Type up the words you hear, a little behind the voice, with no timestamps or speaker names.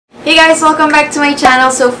Hey guys! Welcome back to my channel.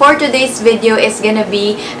 So for today's video is gonna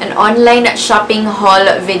be an online shopping haul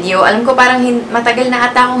video. Alam ko parang matagal na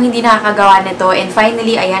ata akong hindi nakakagawa nito. And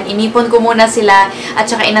finally, ayan, inipon ko muna sila at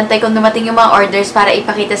saka inantay kong dumating yung mga orders para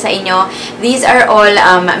ipakita sa inyo. These are all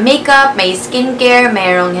makeup, may skincare,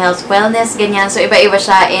 mayroong health wellness, ganyan. So iba-iba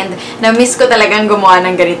siya and na-miss ko talagang gumawa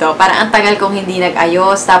ng ganito. Parang ang tagal kong hindi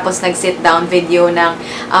nag-ayos tapos nag-sit down video ng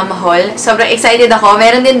haul. Sobrang excited ako.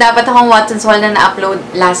 Meron din dapat akong Watson's haul na na-upload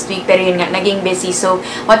last week, pero yun nga, naging busy. So,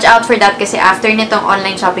 watch out for that kasi after nitong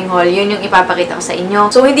online shopping haul, yun yung ipapakita ko sa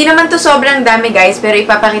inyo. So, hindi naman to sobrang dami guys, pero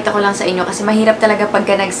ipapakita ko lang sa inyo kasi mahirap talaga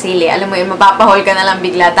pagka nag-sale eh. Alam mo yun, mapapahol ka na lang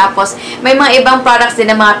bigla. Tapos, may mga ibang products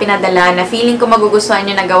din na mga pinadala na feeling ko magugustuhan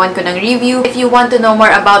nyo na gawan ko ng review. If you want to know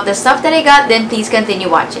more about the stuff that I got, then please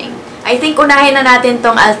continue watching. I think unahin na natin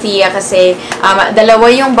tong Althea kasi dalawa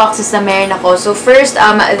yung boxes na meron ako. So first,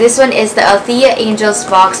 this one is the Althea Angels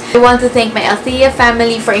box. I want to thank my Althea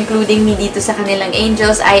family for including me dito sa kanilang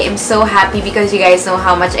Angels. I am so happy because you guys know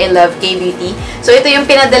how much I love kbeauty. So ito yung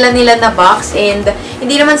pinadala nila na box and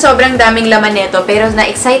hindi naman sobrang daming laman nito pero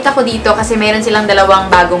na-excite ako dito kasi meron silang dalawang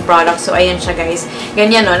bagong product. So ayan siya guys.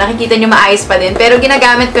 Ganyan no, nakikita nyo maayos pa din. Pero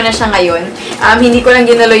ginagamit ko na siya ngayon. Hindi ko lang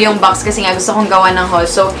ginulo yung box kasi nga gusto kong gawa ng haul.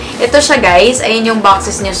 So ito siya guys, ayun yung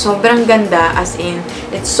boxes niya, sobrang ganda, as in,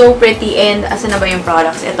 it's so pretty, and asan na ba yung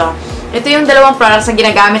products? Ito yung dalawang products na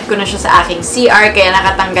ginagamit ko na siya sa aking CR, kaya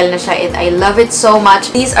nakatanggal na siya, and I love it so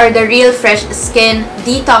much. These are the Real Fresh Skin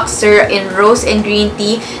Detoxer in Rose and Green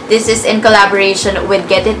Tea. This is in collaboration with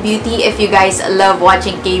Get It Beauty. If you guys love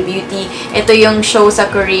watching K-Beauty, ito yung show sa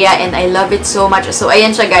Korea, and I love it so much. So,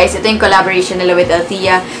 ayan siya guys, ito yung collaboration nila with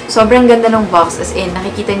Althea. Sobrang ganda ng box, as in,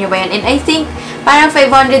 nakikita nyo ba yan? And I think, parang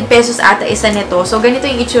 500 pesos ata isa nito. So, ganito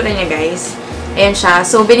yung itsura niya guys. Ayan siya.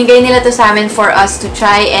 So, binigay nila to sa amin for us to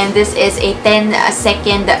try. And this is a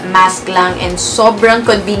 10-second mask lang. And sobrang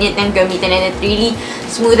convenient ng gamitin. And it really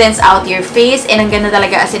smoothens out your face. And ang ganda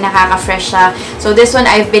talaga as in nakaka-fresh siya. So, this one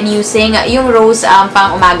I've been using. Yung rose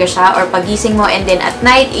pang umaga siya or pagising mo. And then at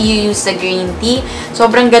night, you use the green tea.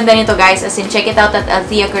 Sobrang ganda nito guys. As in, check it out at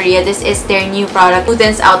Althea Korea. This is their new product.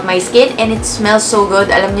 Smoothens out my skin. And it smells so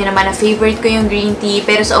good. Alam niyo naman na favorite ko yung green tea.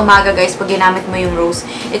 Pero sa umaga guys, pag ginamit mo yung rose,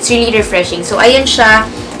 it's really refreshing. So, ayan siya.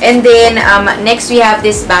 And then, next we have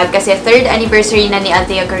this bag kasi 3rd anniversary na ni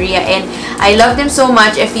Althea Korea and I love them so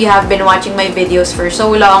much. If you have been watching my videos for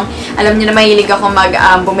so long, alam niyo na mahilig ako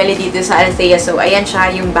bumili dito sa Althea. So, ayan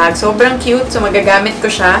siya yung bag. Sobrang cute. So, magagamit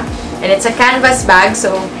ko siya. And it's a canvas bag.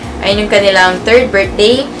 So, ayun yung kanilang 3rd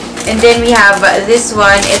birthday. And then, we have this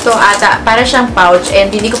one. Ito ata, para siyang pouch.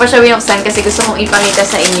 And hindi ko pa siya binuksan kasi gusto kong ipakita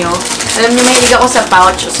sa inyo. Alam niyo, mahilig ako sa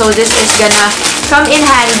pouch. So, this is gonna come in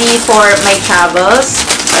handy for my travels.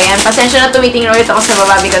 So, ayan. Pasensya na tumitingin ulit ako sa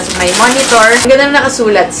baba because of my monitor. Ang ganda na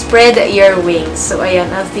nakasulat, spread your wings. So, ayan.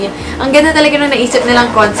 Ang ganda talaga nung naisip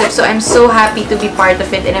nilang concept. So, I'm so happy to be part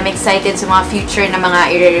of it. And I'm excited sa mga future na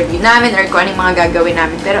mga i-review namin or kung anong mga gagawin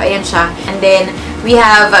namin. Pero, ayan siya. And then, we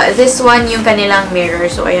have this one, yung kanilang mirror.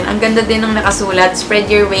 So, ayan. Ang ganda din ng nakasulat, spread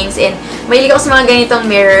your wings. And, mahilig ako sa mga ganitong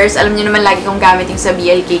mirrors. Alam niyo naman, lagi kong gamit yung sa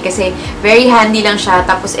BLK kasi very handy lang siya.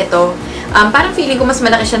 Tapos, ito, parang feeling ko mas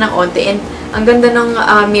malaki siya ng onte. And, ang ganda ng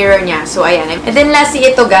mirror niya. So, ayan. And then, lastly,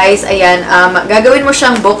 ito guys, ayan, gagawin mo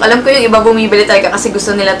siyang book. Alam ko yung iba bumibili talaga kasi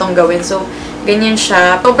gusto nila tong gawin. So, ganyan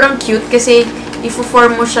siya. Sobrang cute kasi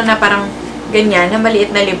i-form mo siya na parang ganyan, na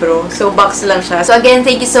maliit na libro. So, box lang siya. So, again,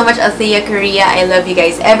 thank you so much, Althea Korea. I love you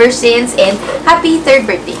guys ever since. And, happy 3rd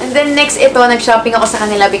birthday. And then, next, ito, nag-shopping ako sa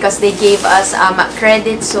kanila because they gave us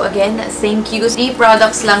credit. So, again, thank you. 3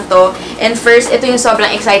 products lang to. And first, ito yung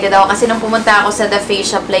sobrang excited ako kasi nung pumunta ako sa The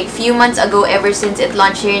Face Shop like few months ago, ever since it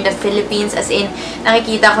launched here in the Philippines, as in,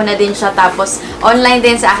 nakikita ko na din siya. Tapos, online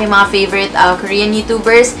din sa aking mga favorite Korean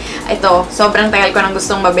YouTubers. Ito, sobrang tagal ko nang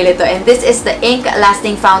gustong mabili to. And this is the Ink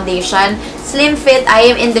Lasting Foundation. Slim Fit.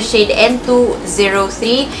 I am in the shade N203.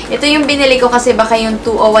 Ito yung binili ko kasi baka yung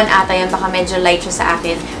 201 ata yan. Baka medyo light siya sa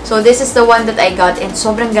akin. So, this is the one that I got and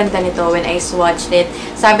sobrang ganda nito when I swatched it.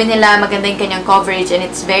 Sabi nila maganda yung kanyang coverage and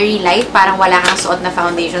it's very light. Parang wala kang suot na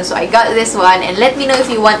foundation. So, I got this one and let me know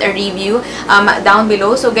if you want a review down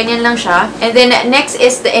below. So, ganyan lang siya. And then, next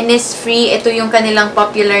is the Innisfree. Ito yung kanilang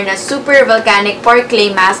popular na Super Volcanic Pore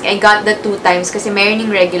Clay Mask. I got the 2 times kasi meron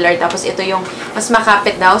yung regular. Tapos, ito yung mas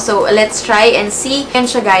makapit daw. So, let's try and see. Yan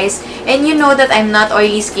siya guys. And you know that I'm not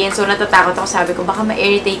oily skin. So, natatakot ako. Sabi ko, baka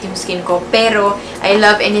ma-irritate yung skin ko. Pero, I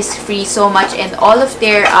love Innisfree so much. And all of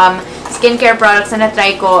their skincare products na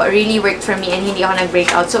na-try ko really worked for me and hindi ako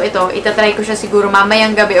nag-breakout. So ito, itatry ko siya siguro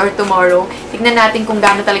mamayang gabi or tomorrow. Tignan natin kung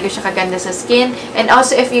gaano talaga siya kaganda sa skin. And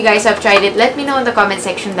also, if you guys have tried it, let me know in the comment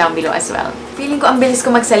section down below as well. Feeling ko ang bilis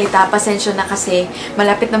ko magsalita. Pasensya na kasi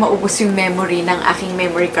malapit na maubos yung memory ng aking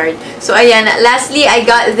memory card. So ayan, lastly, I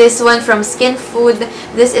got this one from Skin Food.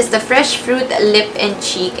 This is the Fresh Fruit Lip and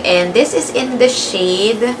Cheek. And this is in the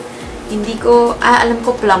shade... Hindi ko, alam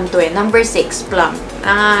ko plum to eh. Number 6, plum.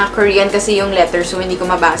 Korean kasi yung letter, so hindi ko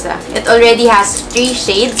mabasa. It already has 3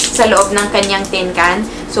 shades sa loob ng kanyang tin can.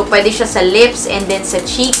 So, pwede siya sa lips and then sa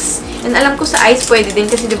cheeks. And alam ko sa eyes pwede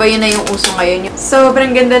din kasi diba yun na yung uso ngayon.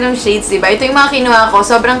 Sobrang ganda ng shades, diba? Ito yung mga kinuha ko.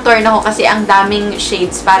 Sobrang torn ako kasi ang daming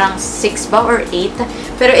shades. Parang 6 ba or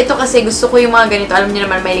 8. Pero ito kasi gusto ko yung mga ganito. Alam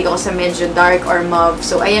niyo naman, mahilig ako sa medyo dark or mauve.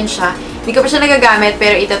 So, ayan siya. Hindi ko pa siya nagagamit,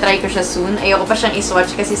 pero itatry ko siya soon. Ayoko pa siyang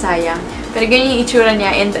iswatch kasi sayang. Pero ganyan yung itsura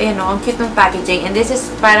niya. And ayan o, ang cute ng packaging. And this is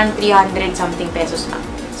parang 300 something pesos lang.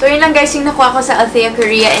 So, yun lang guys yung nakuha ko sa Althea,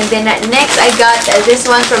 Korea. And then, next, I got this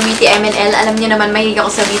one from Beauty MNL. Alam niyo naman, mahilig ako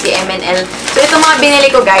sa Beauty MNL. So, itong mga binili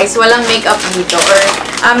ko guys, walang makeup dito. Or,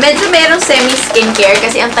 medyo merong semi-skincare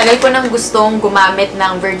kasi ang tagal ko nang gustong gumamit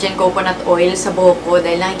ng virgin coconut oil sa buhok ko.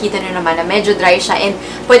 Dahil nakikita nyo naman na medyo dry siya. And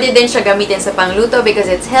pwede din siya gamitin sa pangluto because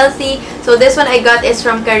it's healthy. So, this one I got is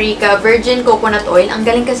from Karika, virgin coconut oil. Ang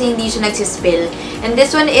galing kasi hindi siya nagsispill. And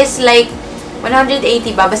this one is like 180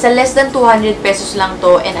 ba? Basta less than 200 pesos lang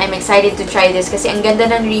to. And I'm excited to try this kasi ang ganda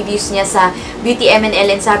ng reviews niya sa Beauty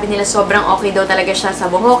MNL. And sabi nila sobrang okay daw talaga siya sa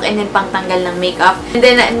buhok and then pangtanggal ng makeup. And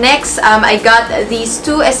then next, I got these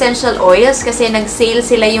 2 essential oils kasi nag-sale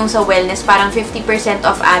sila yung sa wellness. Parang 50%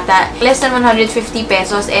 off ata. Less than 150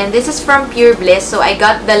 pesos. And this is from Pure Bliss. So I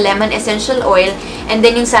got the lemon essential oil and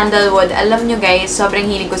then yung sandalwood. Alam nyo guys, sobrang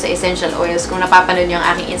hilig ko sa essential oils kung napapanood nyo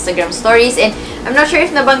ang aking Instagram stories. And I'm not sure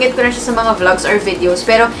if nabanggit ko na siya sa mga vlogs or videos.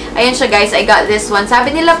 Pero, ayan siya guys, I got this one. Sabi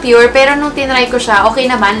nila pure, pero nung tinry ko siya, okay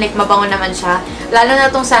naman, like mabango naman siya. Lalo na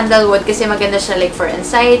tong sandalwood kasi maganda siya like for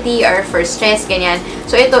anxiety or for stress, ganyan.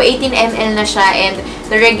 So, ito, 18 ml na siya and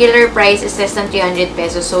the regular price is less than 300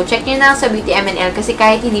 pesos. So, check nyo na sa Beauty MNL kasi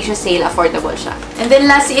kahit hindi siya sale, affordable siya. And then,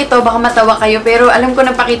 lastly ito, baka matawa kayo, pero alam ko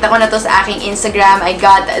napakita ko na to sa aking Instagram. I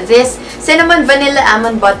got this cinnamon vanilla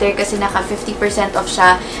almond butter kasi naka 50% off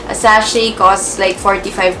siya. A sachet costs like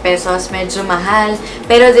 45 pesos. Medyo mahal.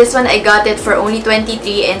 Pero this one, I got it for only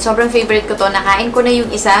 23 and sobrang favorite ko to. Nakain ko na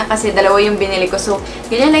yung isa kasi dalawa yung binili ko. So,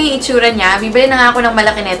 ganyan lang yung itsura niya. Bibili na nga ako ng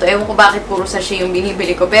malaki nito. Ewan ko bakit puro sachet yung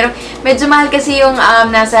binibili ko. Pero, medyo mahal kasi yung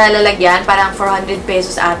nasa lalagyan. Parang 400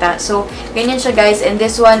 pesos ata. So, ganyan siya guys. And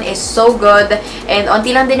this one is so good. And,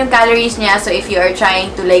 onti lang din yung calories niya. So, if you are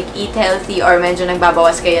trying to like eat healthy or medyo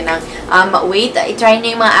nagbabawas kayo ng weight, i-try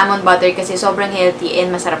niyo yung mga almond butter kasi sobrang healthy and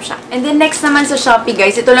masarap siya. And then, next naman sa Shopee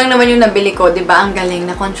guys. Ito lang naman yung nabili ko. Diba? Ang galing.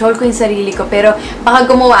 Na-control ko yung sarili ko. Pero, baka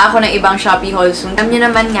gumawa ako ng ibang Shopee haul soon. Alam niyo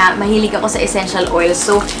naman nga, mahilig ako sa essential oils.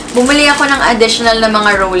 So, bumili ako ng additional na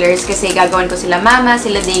mga rollers kasi gagawin ko sila mama,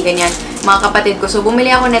 sila day, ganyan, mga kapatid ko. So, bumili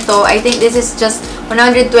ako nito. I think this is just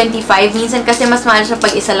 125. Minsan kasi mas mahal siya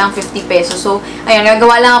pag isa lang 50 pesos. So, ayan,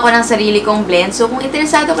 gagawa lang ako ng sarili kong blend. So, kung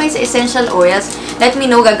interesado kayo sa essential oils, let me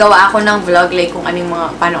know. Gagawa ako ng vlog like kung anong mga,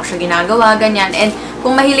 paano ko siya ginagawa, ganyan. And,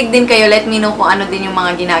 kung mahilig din kayo, let me know kung ano din yung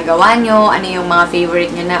mga ginagawa nyo, ano yung mga favorite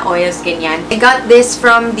nyo na oils, ganyan. I got this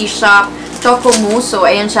from the shop Chocomu. So,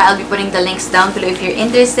 ayan siya. I'll be putting the links down below if you're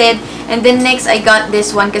interested. And then next, I got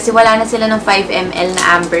this one kasi wala na sila ng 5 ml na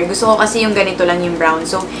amber. Gusto ko kasi yung ganito lang yung brown.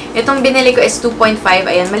 So, itong binili ko is 2.5.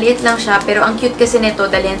 Ayan, maliit lang siya. Pero ang cute kasi nito,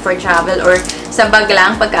 dalhin for travel or sa bag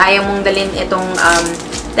lang pagka ayaw mong dalhin itong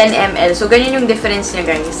 10 ml. So, ganyan yung difference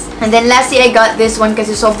niya, guys. And then, lastly, I got this one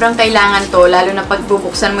kasi sobrang kailangan to, lalo na pag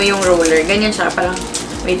bubuksan mo yung roller. Ganyan siya, parang,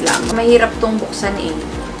 wait lang. Mahirap tong buksan eh.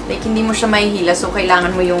 Like, hindi mo siya mahihila, so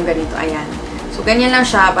kailangan mo yung ganito. Ayan. So, ganyan lang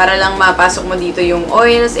siya para lang mapasok mo dito yung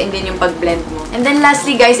oils and then yung pag-blend mo. And then,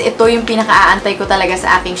 lastly, guys, ito yung pinaka-aantay ko talaga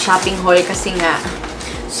sa aking shopping haul kasi nga,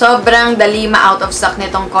 sobrang dali ma-out of stock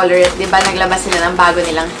nitong Colorette. Diba, naglabas sila ng bago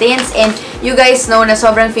nilang tints. And you guys know na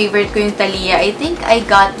sobrang favorite ko yung Thalia. I think I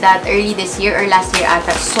got that early this year or last year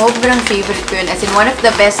ata. Sobrang favorite ko yun. As in, one of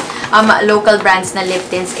the best local brands na lip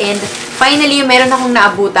tints. And finally, meron akong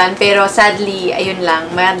naabutan. Pero sadly, ayun lang.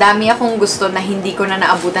 Madami akong gusto na hindi ko na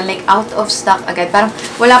naabutan. Like, out of stock agad. Parang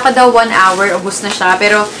wala pa daw 1 hour. Ubus na siya.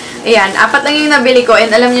 Pero, ayan, 4 lang yung nabili ko.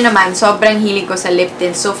 And alam niyo naman, sobrang hilig ko sa lip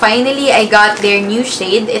tint. So, finally, I got their new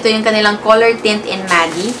shade. Ito yung kanilang color tint in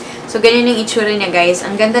Maddie. So, ganyan yung itsura niya, guys.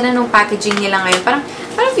 Ang ganda na nung packaging nila ngayon.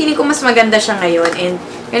 Parang feeling ko mas maganda siya ngayon. And,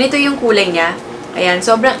 ganito yung kulay niya. Ayan,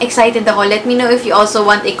 sobrang excited ako. Let me know if you also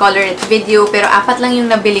want a colorette video. Pero 4 lang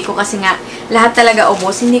yung nabili ko kasi nga, lahat talaga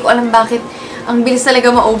ubos. Hindi ko alam bakit ang bilis talaga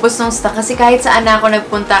maubos ng stock. Kasi kahit saan na ako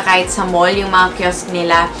nagpunta, kahit sa mall, yung mga kiosk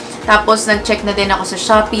nila. Tapos, nag-check na din ako sa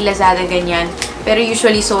Shopee, Lazada, ganyan. Pero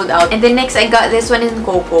usually sold out. And then next, I got this one in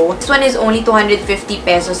Coco. This one is only 250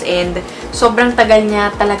 pesos and sobrang tagal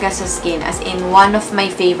niya talaga sa skin. As in, one of my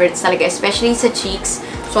favorites talaga, especially sa cheeks.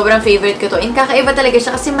 Sobrang favorite ko to. And kakaiba talaga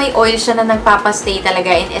siya kasi may oil siya na nagpapastay talaga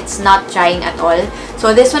and it's not drying at all.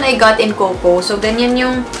 So, this one I got in Coco. So, ganyan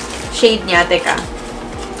yung shade niya. Teka.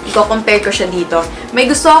 Iko-compare ko siya dito. May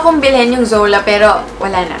gusto akong bilhin yung Zola pero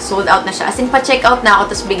wala na. Sold out na siya. As in, pa-check out na ako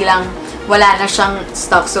tapos biglang wala na siyang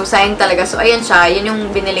stock. So, sayang talaga. So, ayan siya. Yan yung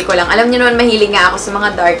binili ko lang. Alam niyo naman, mahilig nga ako sa mga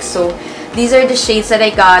dark. So, these are the shades that I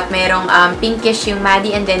got. Merong pinkish yung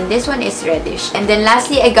Maddie and then this one is reddish. And then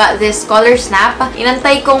lastly, I got this Color Snap.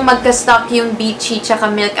 Inantay kong magka-stock yung Beachy tsaka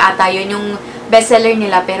Milk ata. Yun yung bestseller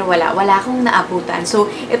nila pero wala. Wala akong naabutan. So,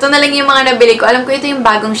 ito na lang yung mga nabili ko. Alam ko ito yung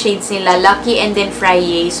bagong shades nila. Lucky and then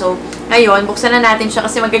Frye. So, ngayon, buksan na natin siya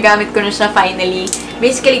kasi magagamit ko na siya finally.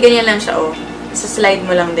 Basically, ganyan lang siya, oh. Isa-slide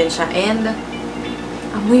mo lang din siya. And,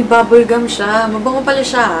 amoy bubblegum siya. Mabango pala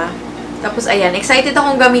siya, ha. Tapos, ayan. Excited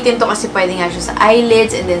akong gamitin to kasi pwede nga siya sa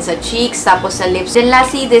eyelids and then sa cheeks, tapos sa lips. Then,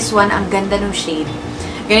 lastly, this one, ang ganda ng shade.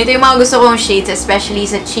 Ganito yung mga gusto kong shades, especially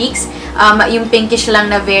sa cheeks. Yung pinkish lang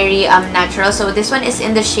na very natural. So, this one is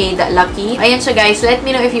in the shade Lucky. Ayan siya, guys. Let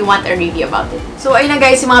me know if you want a review about it. So, ayun na,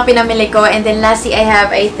 guys, yung mga pinamili ko. And then, lastly, I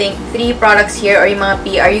have, I think, 3 products here or yung mga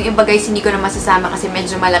PR. Yung iba, guys, hindi ko na masasama kasi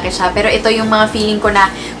medyo malaki siya. Pero ito yung mga feeling ko na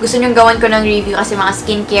gusto nyong gawan ko ng review kasi mga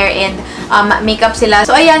skincare and makeup sila.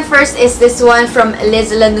 So, ayan, first is this one from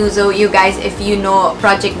Liz Lanuzo. You guys, if you know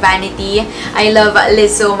Project Vanity, I love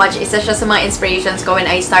Liz so much. Isa siya sa mga inspirations ko when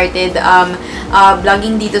I started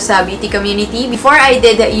vlogging dito sa beauty community. Before I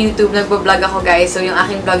did YouTube, nagbo-vlog ako, guys. So, yung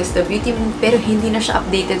aking vlog is the beauty move, pero hindi na siya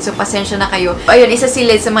updated. So, pasensya na kayo. Ayun, isa si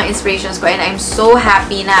Liz sa mga inspirations ko and I'm so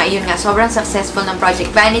happy na, yun nga, sobrang successful ng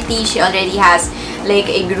Project Vanity. She already has like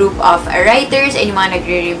a group of writers and yung mga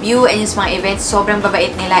nagre-review and yung mga events, sobrang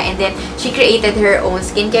babait nila. And then, she created her own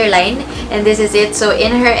skincare line and this is it. So,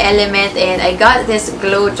 in her element and I got this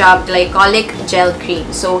Glow Job Glycolic Gel Cream.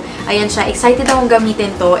 So, ayan siya. Excited akong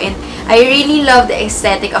gamitin to and I really love the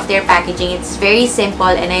aesthetic of their packaging. It's very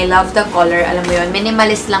simple and I love the color. Alam mo yun,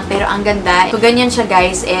 minimalist lang pero ang ganda. So, ganyan siya,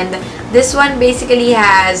 guys. And this one basically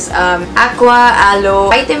has aqua,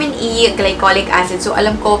 aloe, vitamin E, glycolic acid. So,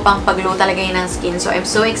 alam ko pang pag-glow talaga yun ng skin. So, I'm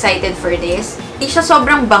so excited for this. Hindi siya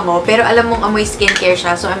sobrang bango, pero alam mong amoy skincare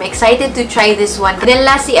siya. So, I'm excited to try this one. And then,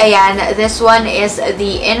 lastly, ayan, this one is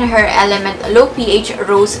the In Her Element Low pH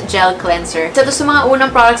Rose Gel Cleanser. So, ito sa mga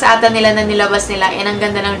unang products ata nila na nilabas nila and ang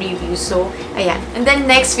ganda ng review. So, ayan. And then,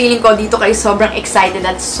 next, feeling ko dito kayo sobrang excited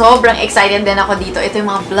at sobrang excited din ako dito. Ito yung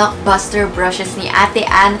mga blockbuster brushes ni Ate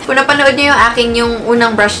Ann. Kung napanood niyo yung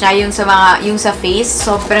unang brush niya, yung sa face,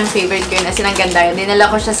 sobrang favorite ko yun. As in, ang ganda yun. Dinala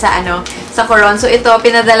ko siya sa, sa Coron. So, ito,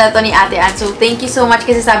 pinadala to ni Ate Ann. So, thank you so much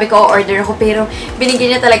kasi sabi ko, order ako, pero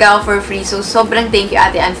binigyan niya talaga ako for free. So, sobrang thank you,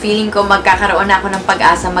 Ate Ann. Feeling ko magkakaroon na ako ng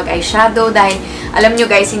pag-asa mag-eyeshadow dahil, alam nyo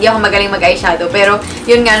guys, hindi ako magaling mag-eyeshadow. Pero,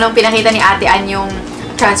 yun nga, nung pinakita ni Ate Ann yung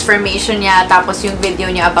transformation niya, tapos yung video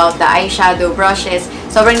niya about the eyeshadow brushes,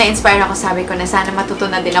 sobrang na-inspire ako. Sabi ko na sana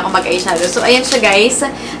matutunan din ako mag-eyeshadow. So, ayan siya, guys.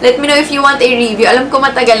 Let me know if you want a review. Alam ko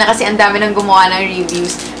matagal na kasi ang dami nang gumawa ng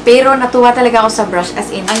reviews. Pero, natuwa talaga ako sa brush.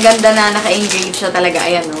 As in, ang ganda na naka-engrave siya talaga.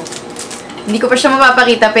 Ayan, no. Hindi ko pa siya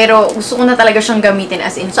mapapakita, pero gusto ko na talaga siyang gamitin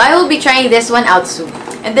as in. So, I will be trying this one out soon.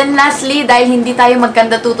 And then, lastly, dahil hindi tayo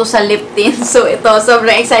magkanda-tuto sa lip tint, so ito,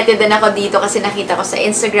 sobrang excited din ako dito kasi nakita ko sa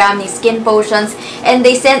Instagram ni Skin Potions. And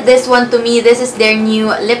they sent this one to me. This is their new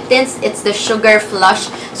lip tints. It's the Sugar Flush.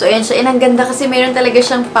 So, ayan siya. And ang ganda kasi meron talaga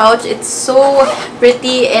siyang pouch. It's so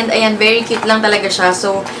pretty and ayan, very cute lang talaga siya.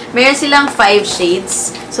 So, meron silang 5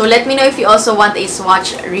 shades. So, let me know if you also want a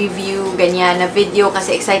swatch review, ganyan, na video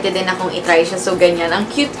kasi excited din akong itry siya. So, ganyan. Ang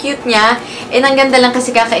cute-cute niya. And ang ganda lang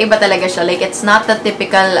kasi kakaiba talaga siya. Like, it's not the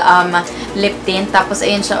typical lip tint. Tapos,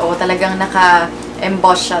 ayan siya, oh, talagang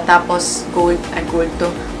naka-emboss siya. Tapos, gold to.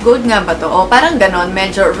 Gold nga ba to? Oh, parang ganon.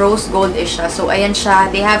 Medyo rose gold-ish siya. So, ayan siya.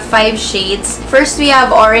 They have 5 shades. First, we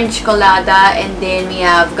have Orange Colada. And then, we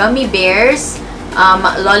have Gummy Bears.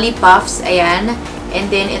 Lollipuffs. Ayan. And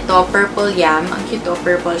then, ito, Purple Yam. Ang cute to.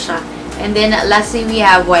 Purple siya. And then, lastly, we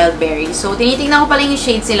have Wild Berry. So, tinitingnan ko pala yung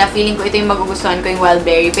shades nila. Feeling ko ito yung magugustuhan ko, yung Wild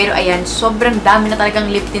Berry. Pero, ayan, sobrang dami na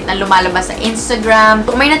talagang lip tint na lumalabas sa Instagram.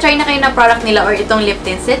 Kung may na-try na kayo na product nila or itong lip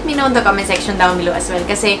tints, let me know in the comment section down below as well.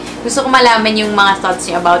 Kasi, gusto ko malaman yung mga thoughts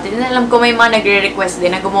niyo about it. And alam ko may mga nagre-request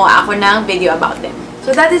din na gumawa ako ng video about them.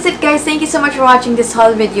 So that is it, guys. Thank you so much for watching this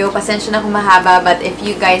haul video. Pasensya na kung mahaba, but if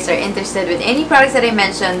you guys are interested with any products that I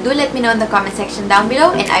mentioned, do let me know in the comment section down below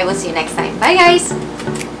and I will see you next time. Bye, guys!